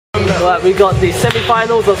Right, we got the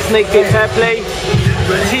semi-finals of Snake Gate Fair Play.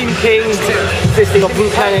 Team King, consisting of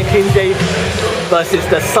Wu-Tang and King J, versus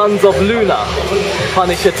the Sons of Luna,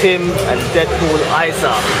 Punisher Tim and Deadpool Isa.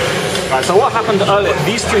 Right, so what happened earlier?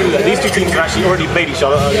 These two teams had actually already played each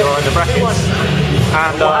other earlier in the brackets,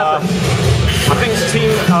 and I think Team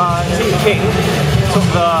King took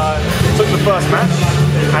the first match,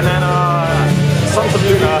 and then Sons of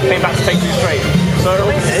Luna came back to take two straight. So it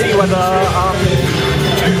remains to see whether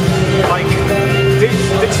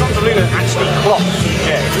did Sons of Luna actually clock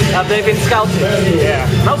Jay? Have they been scouted? Yeah,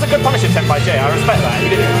 that was a good Punisher attempt by Jay. I respect that.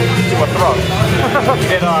 He didn't do a throw. He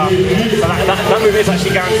did. So that move is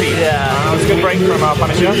actually guaranteed. Yeah, that was a good break from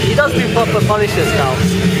Punisher. He does do proper Punisher scouts.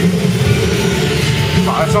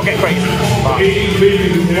 Let's not get crazy. But,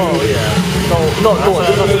 oh yeah. So not good.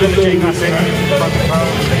 That's a Jay classic.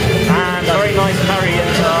 And a very nice parry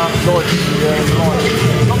into Lodge.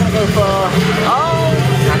 He's not going to go for.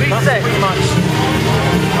 Reset. Pretty much.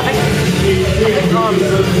 I think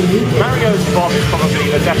Mario's Bob is probably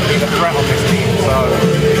definitely the threat on this team. So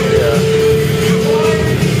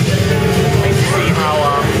need to see how.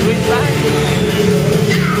 And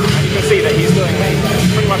you can see that he's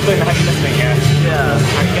pretty much doing the heavy lifting here. Yeah.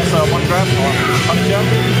 And he gets one grab on Punisher.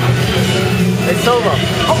 It's over.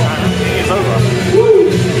 It's over.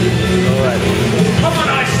 Alright. Come on,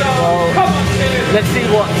 Isa! Come on, Tim! Let's see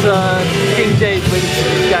what King J brings to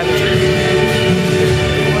the game.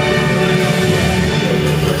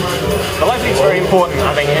 The life lead's very important,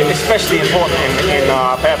 I think, especially important in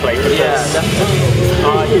pair play, because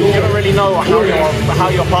you don't really know how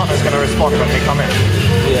your partner's going to respond when they come in.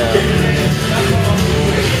 Yeah.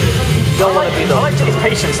 Don't want to be I like Jay's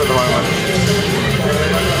patience at the moment.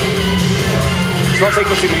 He's not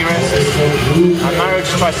taking too many risks, and Mario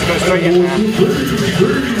just tries to go straight in there.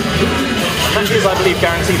 That is, I believe,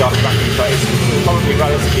 guaranteed after that move, but it's probably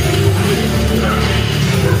relatively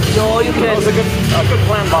no, you can. That was a good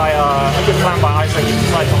plan by Isa. He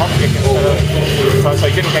decided to hop kick instead of so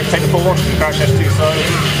he didn't take the full launch from Crash S2. So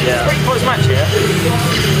it's a pretty close match here.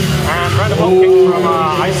 And random hop kick from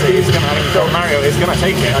Isa is gonna Mario is gonna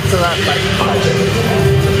take it. That's that back.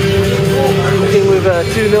 Looking with a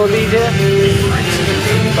 2-0 lead here.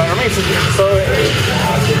 But it remains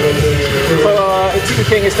Team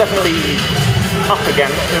King is definitely up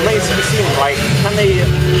again. It remains to be seen, like, can they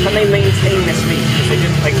maintain this lead? Because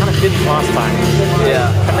they kind of didn't last time.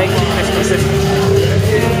 Yeah. Can they keep this consistent?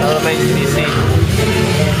 That remains to be seen.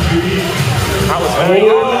 That was very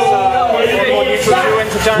good. Neutral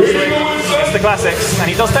into Chancery. It's the classics. And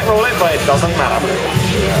he does tech roll it, but it doesn't matter.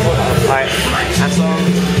 Right. And so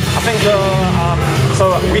I think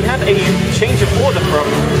so we had a change of order from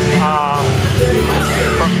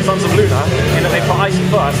Sons of Luna in that they put Isa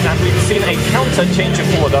first, and we've seen a counter change of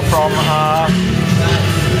order from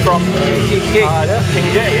King J,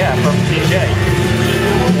 from King J.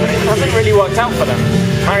 It hasn't really worked out for them.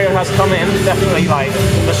 Mario has come in, definitely like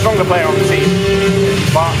the stronger player on the team,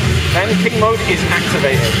 but then King Mode is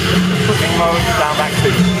activated. King Mode down back 2.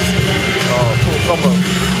 Oh, full combo.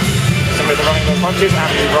 So with the running those punches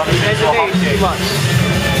and running too much.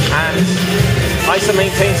 And Isa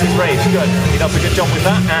maintains his rage, good. He does a good job with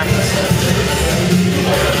that, and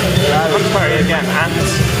punch parry again. And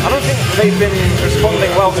I don't think they've been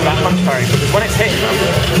responding well to that punch parry, because when it's hitting them,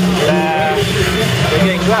 they're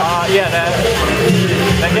getting grabbed.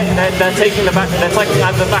 They're taking the back. They're taking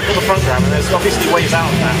at the back of the front grab, and there's obviously ways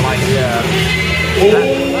out of that. Like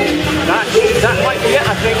that might be it.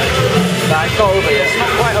 I think it's not over yet. It's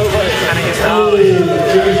not quite over, and it is now.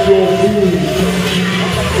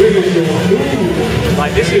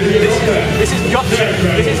 Like this is gut check.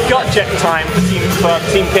 This is gut check time for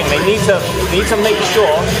Team King. They need to make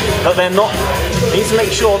sure that they're not. They need to make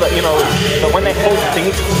sure that that when they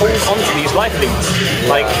need to hold onto these life leads,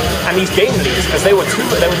 and these game leads, because they were 2-0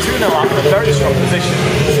 up in a very strong position,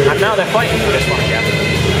 and now they're fighting for this one again.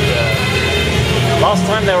 Last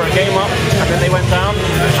time they were a game up, and then they went down,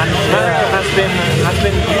 and Mario has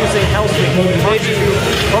been using Hellswing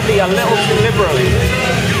probably a little too liberally.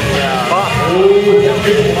 But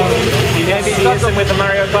he starts with the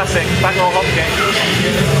Mario Classic, back roll hop kick.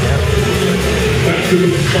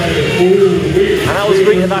 And that was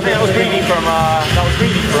greedy. I think that was greedy from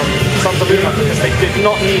Sons of Luna, because they did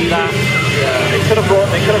not need that. They could have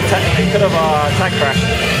tag crashed.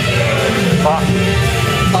 But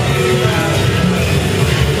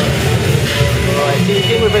Team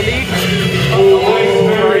King with a lead.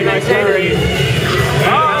 Very nice parry.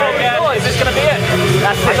 Is this going to be it?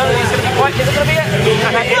 That's it. I don't know if it's going to be quite. Is it going to be it?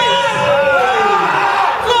 And that is.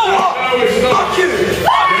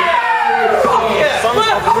 Sons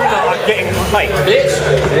of Luna are getting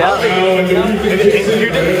fight. Yeah.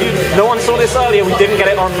 No one saw this earlier. We didn't get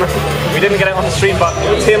it on. We didn't get it on the stream, but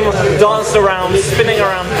Tim danced around, spinning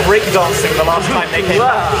around, break dancing the last time they came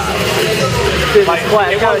back. Like, Quite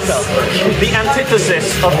a it was character. the antithesis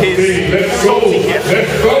of his salty gift.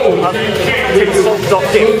 Tim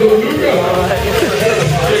Salt.gift.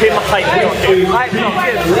 Tim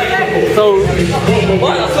Hype.gift. So,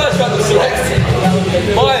 Right, first round of select.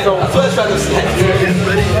 Right, first round of select.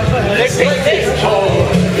 Next.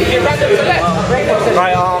 Get random select.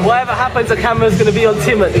 Right, whatever happens, the camera's going to be on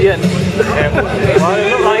Tim at the end. well, it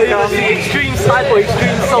looked like the extreme side or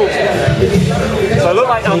extreme salt. so it looked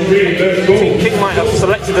like Team King might have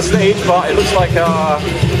selected the stage, but it looks like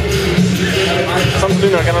Sons of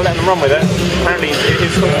Luna are going to let them run with it. Apparently, it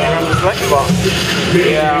is going to be around the select, but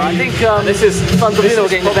Yeah, I think this is Sons of Luna are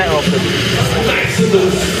getting the better of them.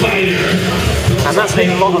 and that's a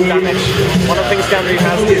lot of damage. One of the things Gandry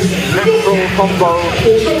has is natural combo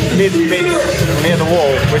mid near the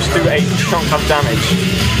wall, which do a chunk of damage.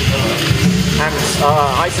 And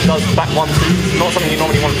Isa does back 1-2, not something you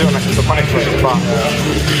normally want to do unless it's a punish rate, but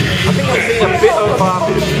I think we're seeing a bit of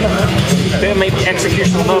maybe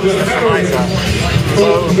executional nervousness from Isa.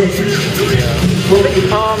 So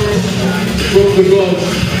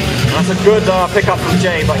that's a good pickup from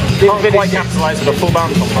Jay, but he can't quite capitalise with a full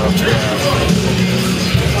bound combo.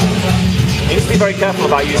 He needs to be very careful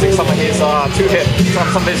about using some of his some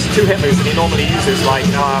of his two hit moves that he normally uses, like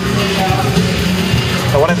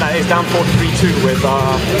whatever that is, down 4-3-2 with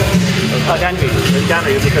Gandry,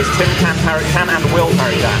 because Tim can and will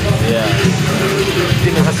parry that. Yeah.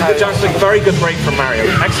 That's a good, very good break from Mario.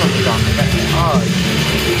 Excellently done.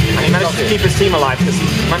 And he managed to keep his team alive because he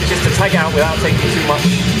manages to tag out without taking too much,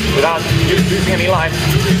 without losing any life.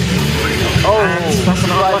 Oh, and that's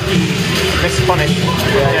an unlucky missed punish.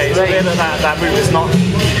 Yeah, it's clear that that move is not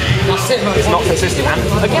consistent. And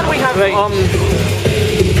again, we have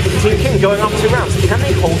Team King going up 2 rounds. Can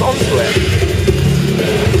they hold on to it?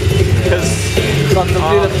 Because Sons of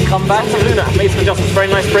Luna can come back. Sons of Luna have made some adjustments. Very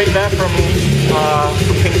nice break there from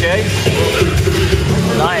King Jay.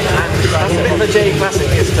 Nice. And that's a bit of the Jay classic,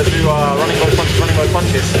 is to do running low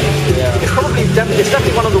punches. Yeah. It's probably it's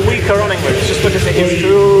definitely one of the weaker running moves, just because it is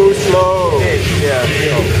too slow. Yeah.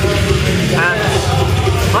 And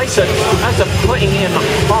Isa putting in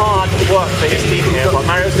hard work for his team here, but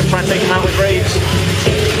Mario's going to try and take him out with rage.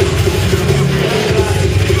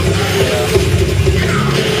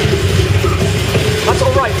 That's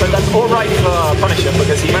alright, but that's alright for Punisher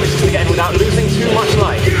because he manages to get in without losing too much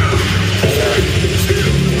life.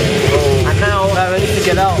 And now they need to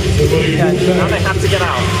get out. Now they have to get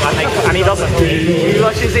out, and he doesn't. He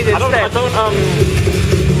rushes in instead. I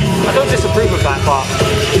don't disapprove of that, but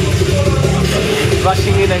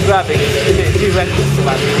rushing in and grabbing is a bit too reckless for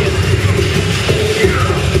that medium.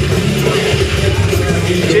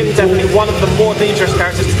 Jin definitely one of the more dangerous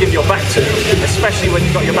characters to give your back to, especially when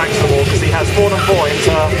you've got your back to the wall, because he has 4 and 4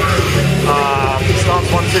 into stance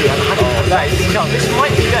 1-2. This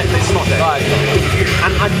might be dead, but it's not dead. Right.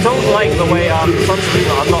 And I don't like the way Sons of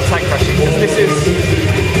Luna are not tag crashing, because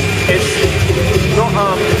it's not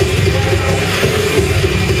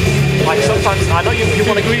like sometimes I know you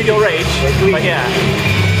want to grieve your rage, but yeah.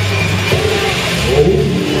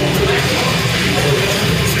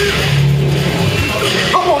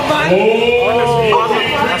 Come on, man!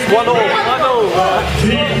 That's 1-0.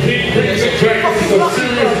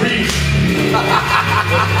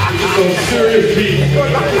 Serious beat.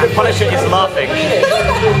 And Punisher is laughing.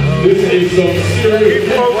 This is some serious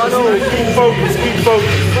Keep focus.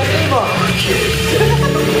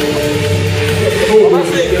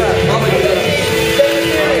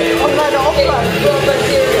 Online or offline.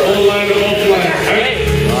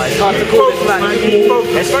 It's hard to call this match.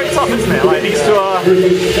 It's very tough, isn't it? Like these two are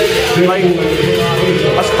like,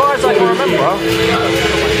 as far as I can remember,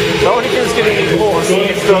 the only thing that's giving me pause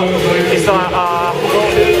is the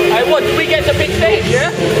what, did we get the big stage,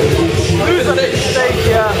 yeah? Who's on this stage?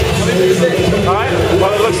 Yeah. alright?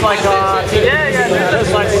 Well, it looks like it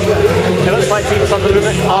looks like Team Sons of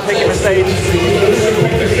Luna are taking the stage.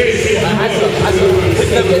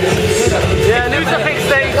 Yeah, lose the big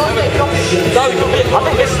stage.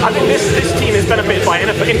 I think this team is benefited by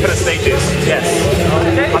infinite stages. Yes.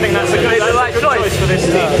 I think that's a good choice for this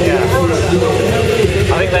team. Yeah.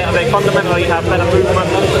 I think they fundamentally have better movement,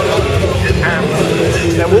 and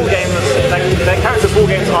their wall games, their characters' wall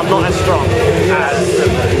games are not as strong as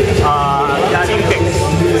Team King's.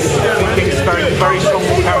 Team King's very strong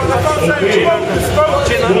wall characters.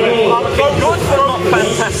 Jin looking good, but not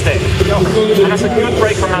fantastic. And that's a good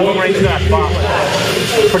break from that long range grab, but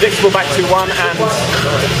predictable back 2-1, and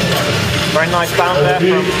Very nice bound there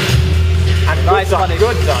from. And Nice good done, punish.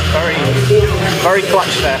 good done. Very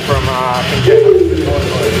clutch there from King J.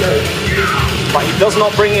 But he does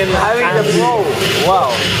not bring in Having the and blow. Wow.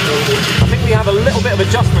 I think we have a little bit of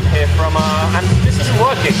adjustment here from and this isn't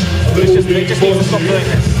working. They just need to stop doing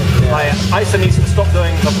this. Like Isa needs to stop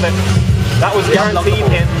doing the flip. That was guaranteed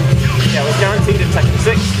in it was guaranteed in Tekken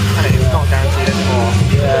 6 and it is not guaranteed anymore.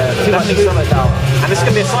 Yeah, too much movement now. And this is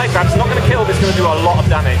going to be a side grab. It's not going to kill, but it's going to do a lot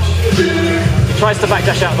of damage. He tries to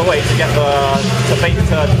backdash out of the way to get to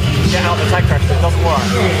get out the tag crash, but it doesn't work.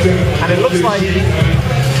 And it looks like it's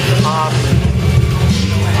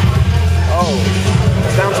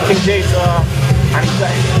down to King J's and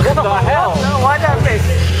what the hell? No, why that miss?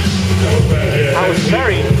 That was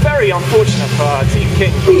very, very unfortunate for Team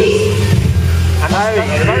King. And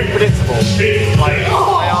that's very predictable. Like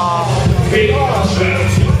they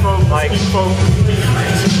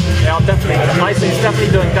are definitely. Isa is definitely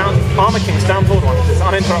doing down. Armor King's down forward one. It's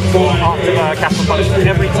uninterrupted after capital punishment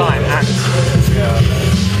every time. And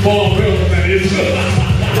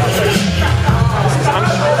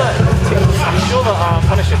I'm sure that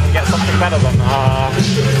Punisher can get something better than.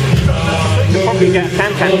 He'll probably get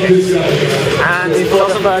can kicks. And he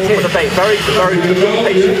doesn't run for the bait. Very, very good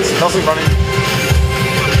patience. Doesn't run in.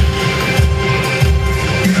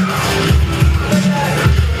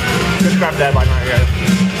 Good grab there by Mario.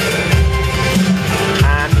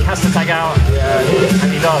 And he has to tag out,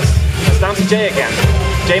 and he does. It's down to Jay again.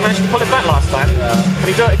 Jay managed to pull it back last time. Can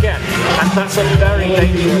he do it again? And that's a very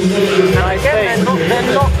dangerous. Now again,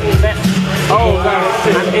 they're not.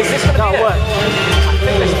 And is this going to be it? I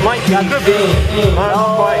think this might be. Could be.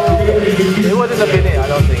 Not quite. It wouldn't have been it, I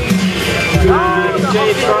don't think.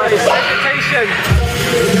 Jay tries. Hesitation.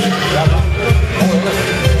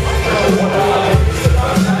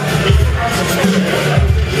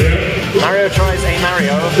 Mario tries a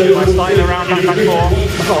Mario by sliding around back 4.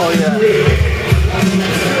 Oh yeah.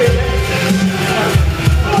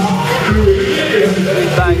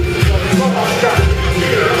 Bang.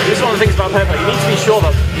 This is one of the things about Pepper. You need to be sure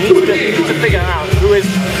that you need to figure out who is.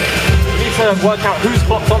 You need to work out who's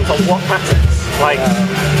clocked onto what patterns. Like,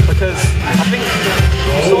 because I think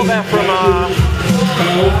you saw there from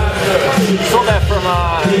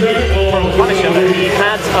Punisher that he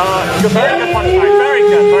had very good punch back, very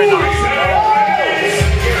good, very nice.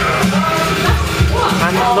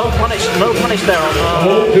 And no punish there on.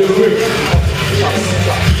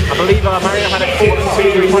 I believe Mario had it 4 and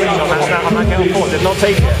 2 punish on that snap on that game 4, did not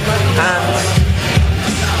take it.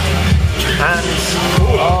 And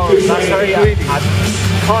that's very greedy. I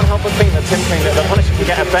can't help but think that the Punisher can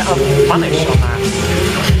get a better punish on that.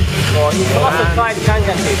 Well, he must have tried can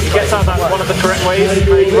kick. He gets out that one of the correct ways, and he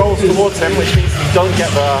rolls towards him, which means you don't get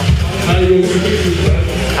the.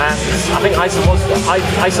 And I think Isa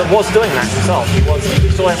was doing that himself. You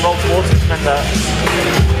saw him roll towards him, and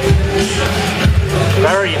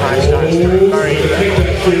very nice guys. Very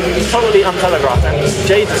totally untelegraphed, and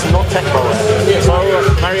Jay does not tech roll it. So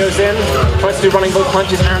Mario's in, tries to do running both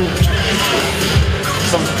punches and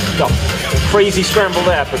some crazy scramble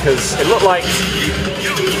there because it looked like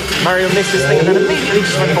Mario missed his thing and then immediately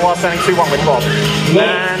just went for while standing 2-1 with Bob.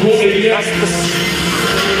 And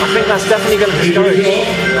I think that's definitely going to discourage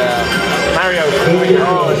Mario from doing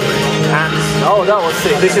that. And that was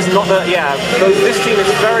sick. this is not the this team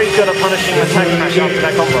is very good at punishing the tag match after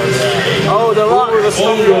their combos. The rock. The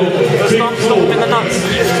stomp in the nuts.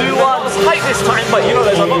 2-1 was tight this time, but you know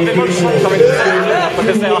there's a lot of emotion coming to the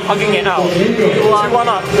because they are hugging it out. 2-1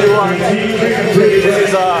 up, 2-1. This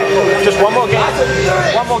is just one more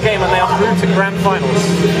game and they are through to grand finals.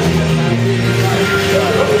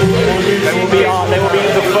 They will be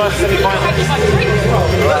the first semi-finals.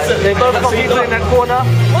 They both got people in that corner.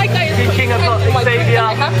 Team King has got Xavier.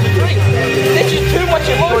 I have to drink. This is too much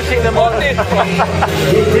emotion. Pushing them on.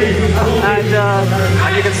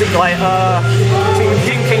 And you can see like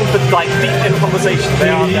Team King for like deep in conversation. They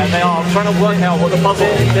are trying to work out what the puzzle.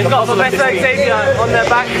 they've got Professor Xavier on their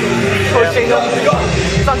back, pushing them.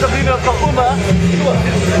 Sons of Luna got Uma.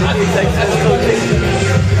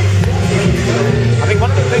 I think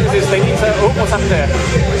one of the things is they need to. Oh, what's happened there?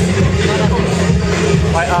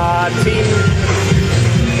 Like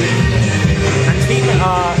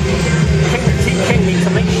Team King need to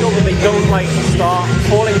make sure that they don't like start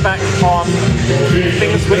falling back on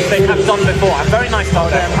things which they have done before. And very nice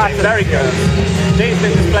start there. Very good. Jay's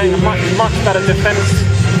been displaying a much better defense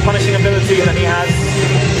punishing ability that he has.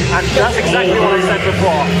 And that's exactly what I said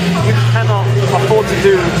before. You cannot afford to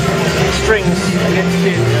do strings against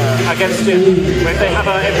Jim. If they have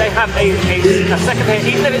a second hit,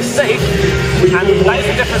 even if it's safe, and that is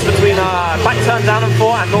the difference between back turn down and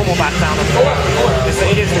 4 and normal back down and 4.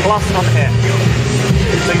 It is plus on here.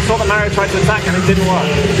 So you saw that Mario tried to attack and it didn't work.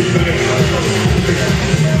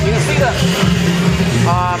 You can see that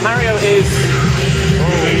Mario is...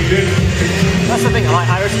 That's the thing,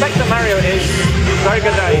 I respect that Mario is very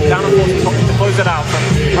good at down and 4 to close it out.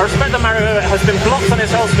 I respect that Mario has been blocked on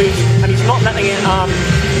his L speed and he's not letting it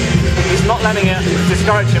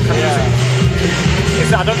discourage him from using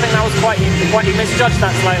it. I don't think that was quite, he misjudged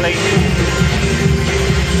that slightly.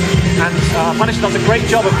 And Punish does a great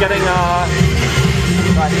job of getting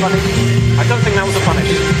I don't think that was a punish.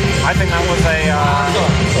 I think that was a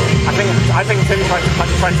I think Tim tried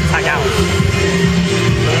to tag out.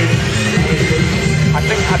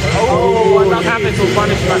 Another capital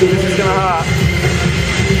punishment. This is gonna hurt.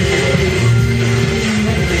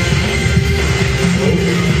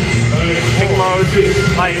 King mode,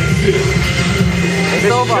 like it's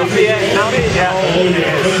over. Yeah,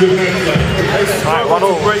 Right,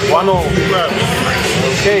 1-1.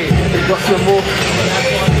 Okay, we've got some more.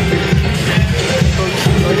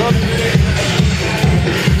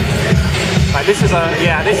 Right, this is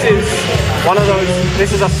one of those.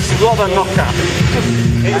 This is a slobber knocker.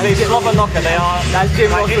 It's a slobber knocker. They are. That's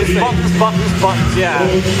Jim like, it's buttons. Yeah.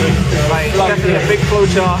 Like definitely a big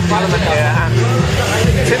flowchart element here. And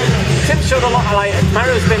Tim showed a lot. Like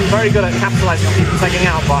Mario's been very good at capitalizing on people taking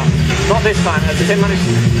out, but not this time. As Tim managed.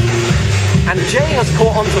 And Jay has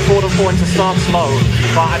caught onto forward and 4 into start slow,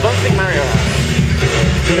 but I don't think Mario has.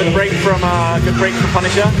 Good break from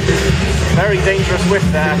Punisher. Very dangerous whiff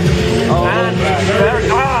there. And very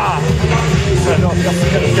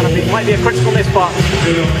might be a critical miss, but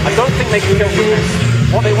I don't think they can go from this.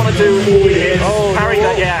 What they want to do is parry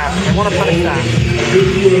that. Yeah, they want to punish that.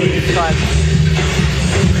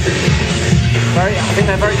 I think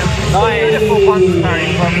they're very beautiful punch parry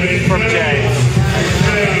from Jay.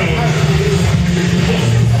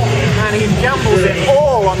 And he gambles it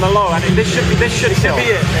all on the low, and this should kill. Be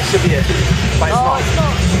it. That should be it. But it's not.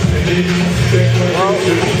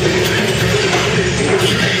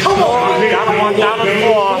 Come on! Down on 1, down on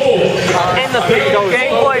 4.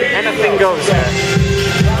 Anything goes.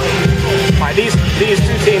 Right, these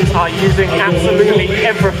two teams are using absolutely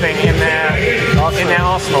everything in their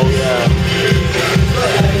arsenals.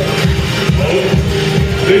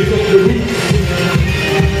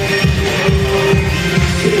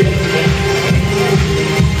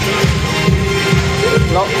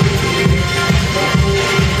 No.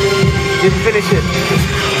 Didn't finish it.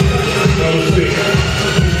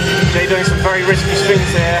 Jay doing some very risky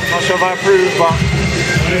strings here. Not sure if I approve, but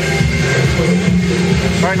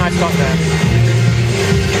very nice start there.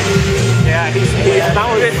 Yeah,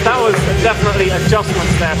 that was definitely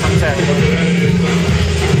adjustments there from Tim.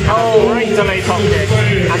 Great delay top kick,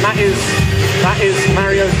 and that is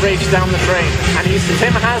Mario's rage down the drain. And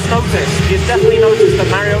Tim has noticed. He's definitely noticed that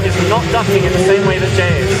Mario is not ducking in the same way that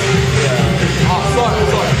Jay is.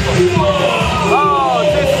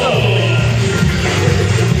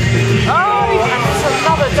 And it's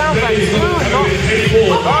another down back too.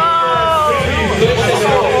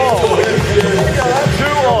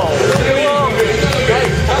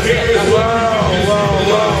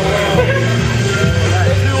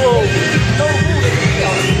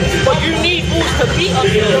 But you need boost to beat us.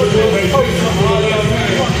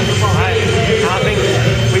 I think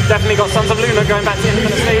we've definitely got Sons of Luna going back to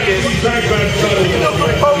infinite stages.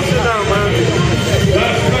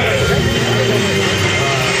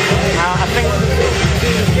 I think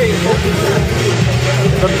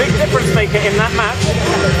the big difference maker in that match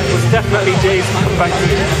was definitely Jay's comeback.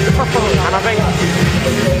 And I think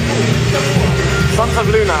Sons of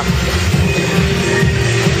Luna,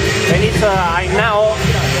 they need to, now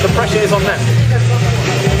the pressure is on them.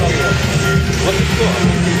 What's the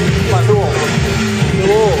score?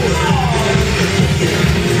 2-all.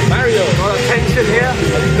 Mario, A lot of tension here. are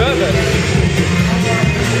you nervous?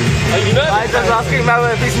 Are you nervous? I just asking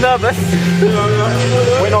Mario if he's nervous.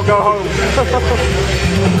 Win or go home.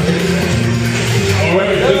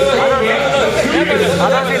 I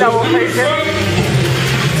don't think that will face him.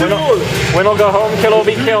 Win or go home, kill or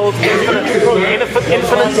be killed.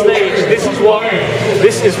 Infinite stage. This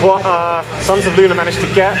is what Sons of Luna managed to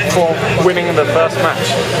get for winning the first match.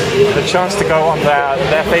 The chance to go on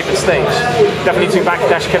their favourite stage. Definitely two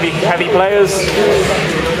backdash heavy players.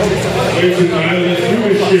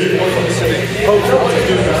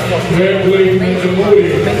 They're playing at the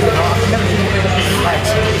podium.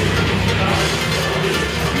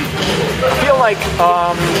 like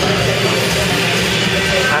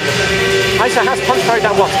and Isa has punch parried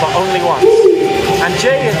that once, but only once. And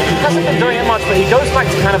Jay hasn't been doing it much, but he goes back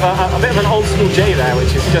to kind of a bit of an old school Jay there,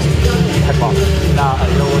 which is just headbutt. Nah, I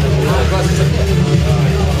don't want to do that.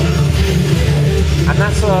 And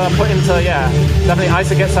that's put into, yeah, definitely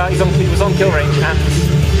Isa gets out, he was on kill range, and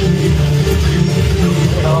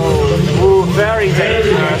ooh, very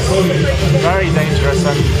dangerous,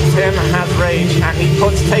 and Tim has rage, and he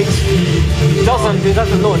does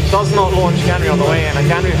not launch Ganryu on the way in, and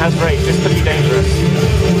Ganryu has rage. This could be dangerous.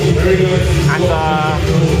 And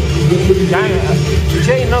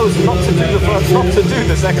Jay knows not to do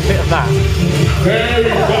the second hit of that.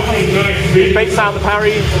 He baits out the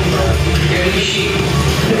parry.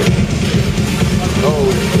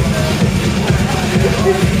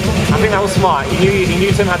 I think that was smart. He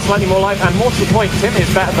knew Tim had slightly more life, and more to the point, Tim is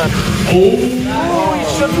better than. Oh, he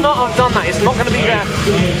should not have done that. It's not going to be there.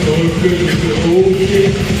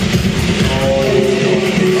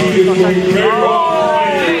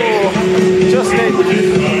 Just it.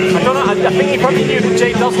 I don't know. I think he probably knew that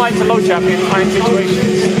Jay does like to low jab in fine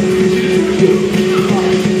situations.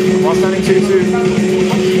 While standing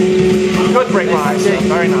 2-2. Good break rise.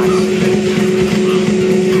 Very nice.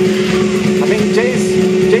 I think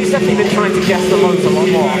Jay's definitely been trying to guess the loads a lot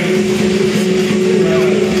more.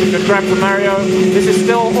 Good grab from Mario. This is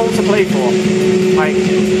still all to play for. Like,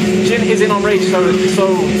 Jin is in on rage, so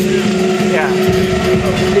yeah.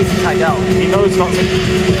 He's tied out. He knows not to.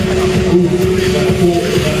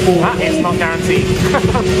 That is not guaranteed.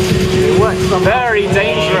 It works. Very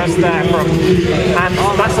dangerous there from, and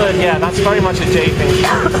that's very much a Jay thing.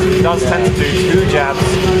 He does tend to do 2 jabs.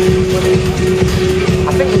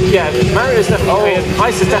 I think, yeah, Mario's definitely,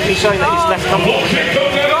 Ice is definitely showing that he's less comfortable with it.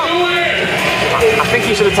 I think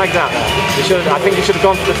he should have tagged out. I think he should have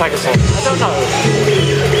gone for the tag assault. I don't know.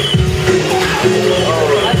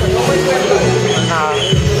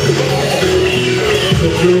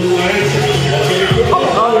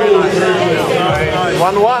 Very nice.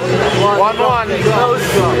 1-1.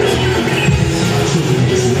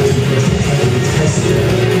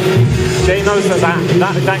 Jay knows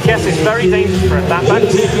that guess is very dangerous for him. That back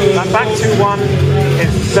 2-1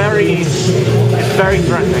 is very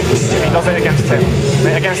threatening if he does it against him.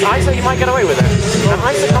 Against Isa, he might get away with it. And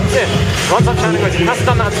Isa comes in, runs up challenging range. He hasn't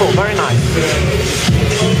done that at all. Very nice.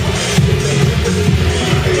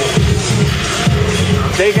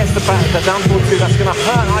 Jay gets the down forward 2. That's going to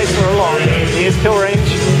hurt Isa a lot. He is kill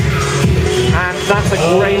range. And that's a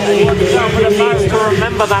great. He needs to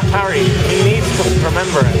remember that parry. He needs to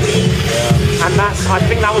remember it. Yeah. And I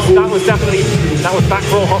think that was definitely back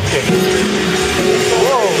roll hop kick.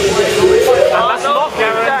 Whoa! And that's not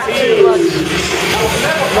guaranteed.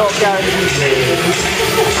 Not guaranteed.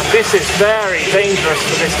 And this is very dangerous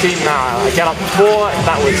for this team now. I get up 4.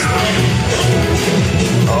 That was.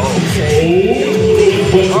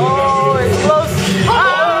 Oh, it's close.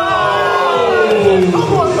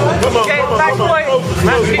 Okay, match point.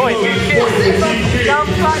 Match point. Down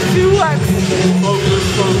back 2x.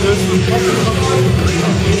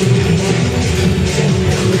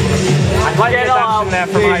 I like the redemption there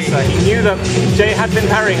from Isa. He knew that Jay had been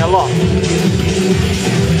parrying a lot.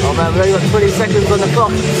 Oh man, we only got 20 seconds on the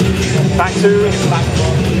clock. Back 2.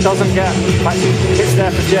 Doesn't get back 2 hits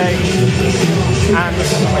there for Jay. And we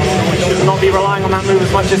should not be relying on that move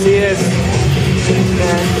as much as he is.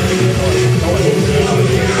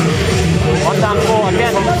 1 down 4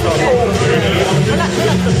 again.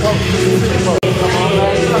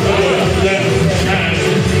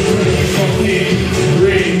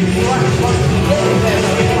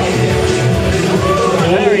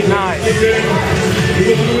 Very nice.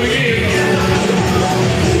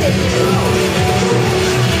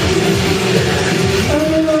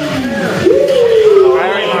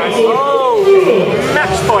 Very nice. Oh,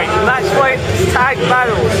 match point. Match point. Tag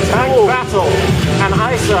battle. Tag battle. And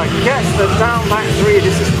Isa gets the down back 3.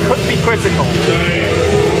 This could be critical.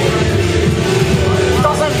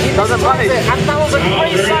 Doesn't punish it. And that was a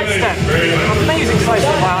great sidestep. Amazing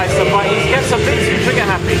sidestep by Isa, but he gets a bit too trigger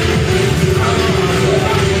happy.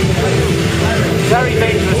 Very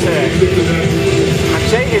dangerous here. And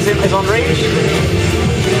Jay is on rage.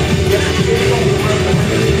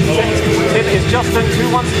 Tim is just doing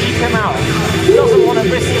 2-1 to keep him out. He doesn't want to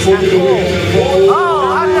risk this at all.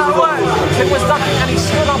 Oh, how did that work? Tim was ducking and he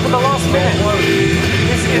stood up at the last minute.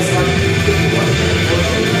 This is...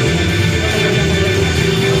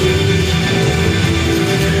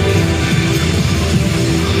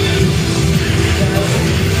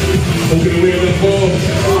 Taking away the ball.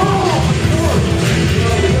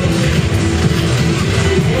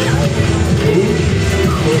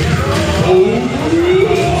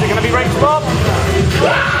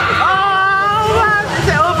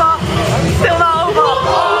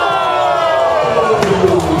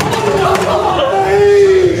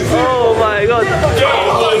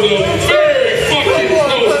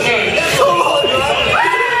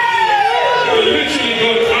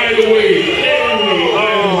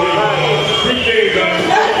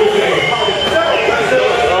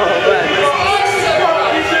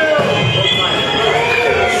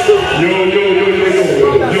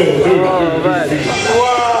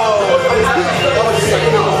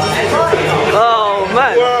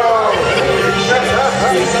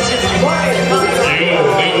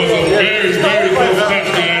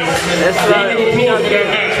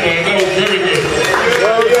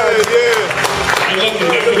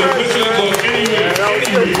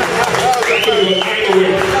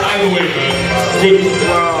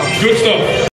 Good stuff.